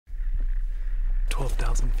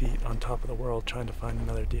12,000 feet on top of the world trying to find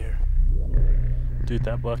another deer. Dude,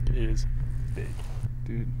 that buck is big.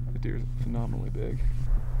 Dude, the deer is phenomenally big.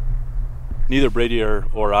 Neither Brady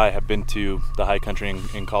or I have been to the high country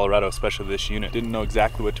in Colorado, especially this unit. Didn't know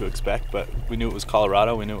exactly what to expect, but we knew it was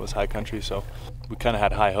Colorado, we knew it was high country, so we kind of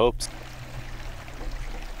had high hopes.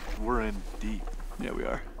 We're in deep. Yeah, we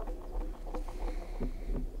are.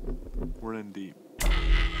 We're in deep.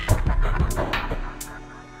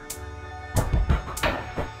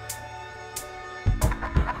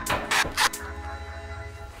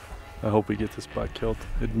 I hope we get this buck killed.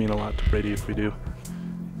 It'd mean a lot to Brady if we do.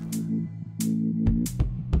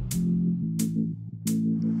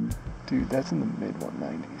 Dude, that's in the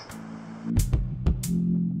mid-190s.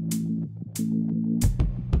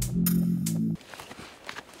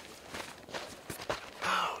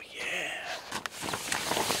 Oh yeah.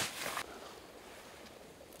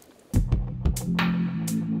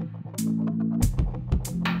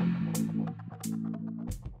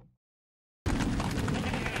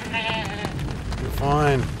 You're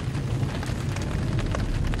fine.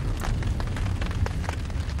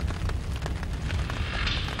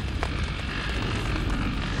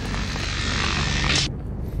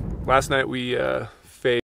 Last night we